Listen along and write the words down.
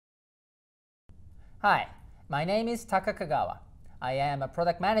Hi, my name is Taka Kagawa. I am a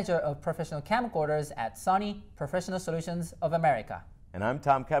product manager of professional camcorders at Sony Professional Solutions of America. And I'm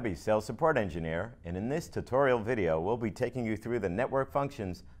Tom Cubby, Sales Support Engineer, and in this tutorial video we'll be taking you through the network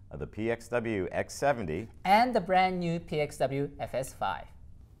functions of the PXW-X70 and the brand new PXW-FS5.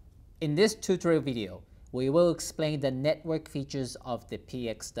 In this tutorial video, we will explain the network features of the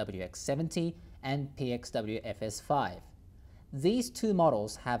PXW-X70 and PXW-FS5. These two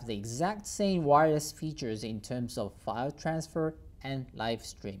models have the exact same wireless features in terms of file transfer and live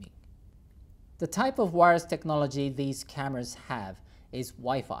streaming. The type of wireless technology these cameras have is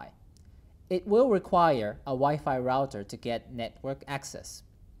Wi-Fi. It will require a Wi-Fi router to get network access.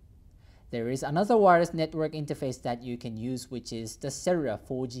 There is another wireless network interface that you can use, which is the cellular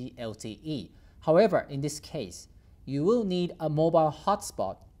 4G LTE. However, in this case, you will need a mobile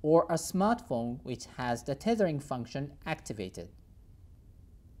hotspot or a smartphone which has the tethering function activated.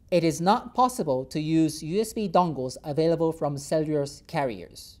 It is not possible to use USB dongles available from cellular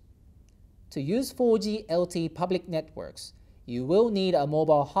carriers. To use 4G LTE public networks, you will need a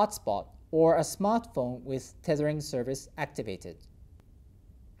mobile hotspot or a smartphone with tethering service activated.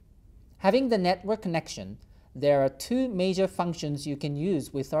 Having the network connection, there are two major functions you can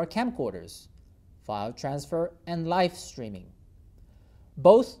use with our camcorders: file transfer and live streaming.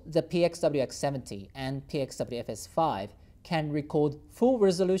 Both the PXW-X70 and PXW-FS5 can record full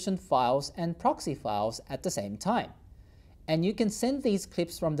resolution files and proxy files at the same time. And you can send these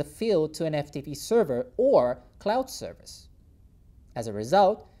clips from the field to an FTP server or cloud service. As a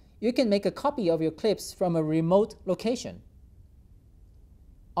result, you can make a copy of your clips from a remote location.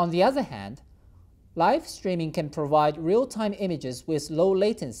 On the other hand, live streaming can provide real-time images with low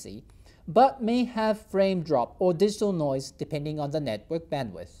latency, but may have frame drop or digital noise depending on the network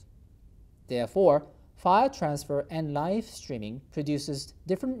bandwidth. Therefore, file transfer and live streaming produces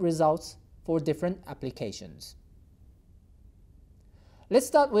different results for different applications. Let's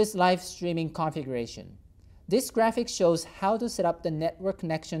start with live streaming configuration. This graphic shows how to set up the network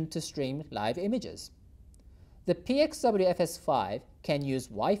connection to stream live images. The PXW-FS5 can use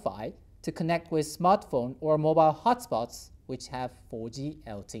Wi-Fi to connect with smartphone or mobile hotspots which have 4G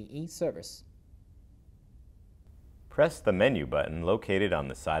LTE service. Press the menu button located on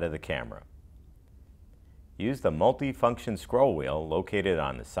the side of the camera. Use the multi-function scroll wheel located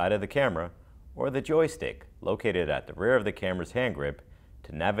on the side of the camera or the joystick located at the rear of the camera's hand grip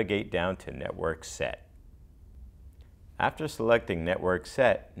to navigate down to Network Set. After selecting Network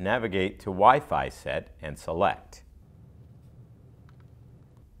Set, navigate to Wi-Fi Set and select.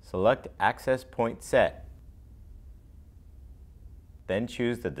 Select Access Point Set. Then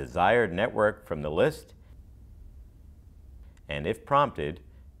choose the desired network from the list, and if prompted,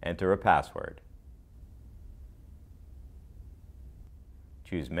 enter a password.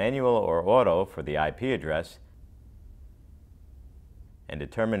 Choose Manual or Auto for the IP address, and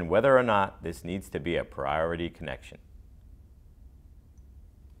determine whether or not this needs to be a priority connection.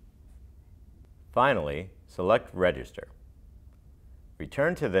 Finally, select Register.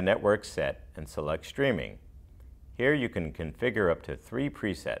 Return to the network set and select Streaming. Here you can configure up to 3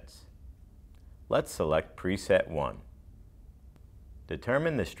 presets. Let's select Preset 1.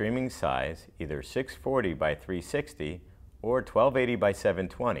 Determine the streaming size, either 640 by 360 or 1280 by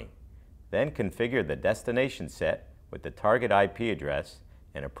 720. Then configure the destination set with the target IP address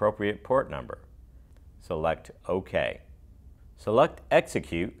and appropriate port number. Select OK. Select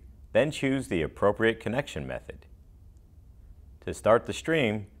Execute, then choose the appropriate connection method. To start the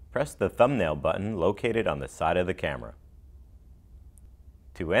stream, press the thumbnail button located on the side of the camera.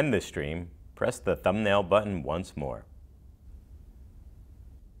 To end the stream, press the thumbnail button once more.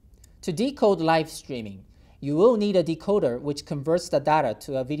 To decode live streaming, you will need a decoder which converts the data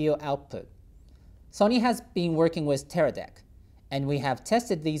to a video output. Sony has been working with Teradek, and we have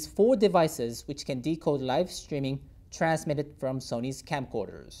tested these 4 devices which can decode live streaming transmitted from Sony's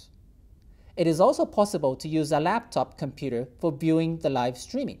camcorders. It is also possible to use a laptop computer for viewing the live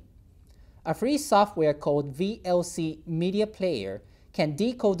streaming. A free software called VLC Media Player can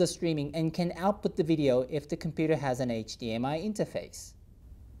decode the streaming and can output the video if the computer has an HDMI interface.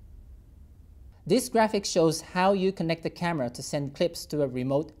 This graphic shows how you connect the camera to send clips to a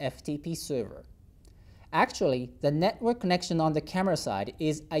remote FTP server. Actually, the network connection on the camera side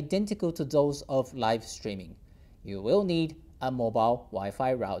is identical to those of live streaming. You will need a mobile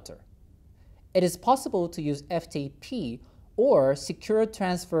Wi-Fi router. It is possible to use FTP or Secure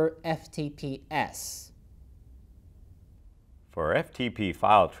Transfer FTPS. For FTP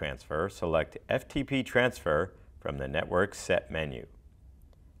File Transfer, select FTP Transfer from the Network Set menu.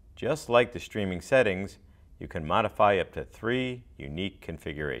 Just like the streaming settings, you can modify up to 3 unique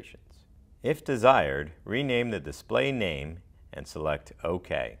configurations. If desired, rename the display name and select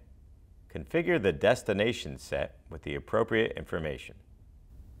OK. Configure the destination set with the appropriate information.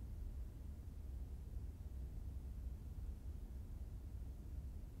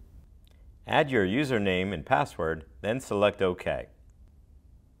 Add your username and password, then select OK.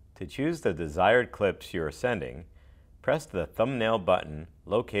 To choose the desired clips you are sending, press the thumbnail button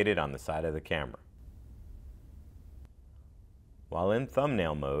located on the side of the camera. While in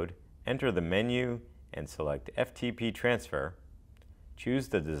thumbnail mode, enter the menu and select FTP Transfer, choose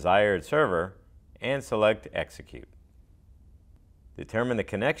the desired server, and select Execute. Determine the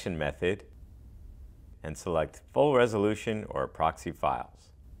connection method and select Full Resolution or Proxy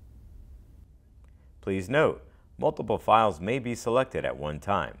Files. Please note, multiple files may be selected at one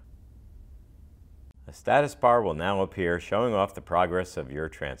time. A status bar will now appear showing off the progress of your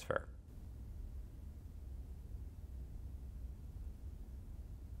transfer.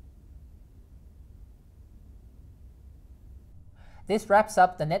 This wraps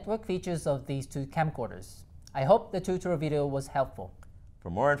up the network features of these two camcorders. I hope the tutorial video was helpful. For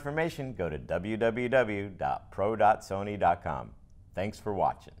more information, go to www.pro.sony.com. Thanks for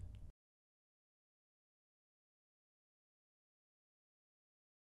watching.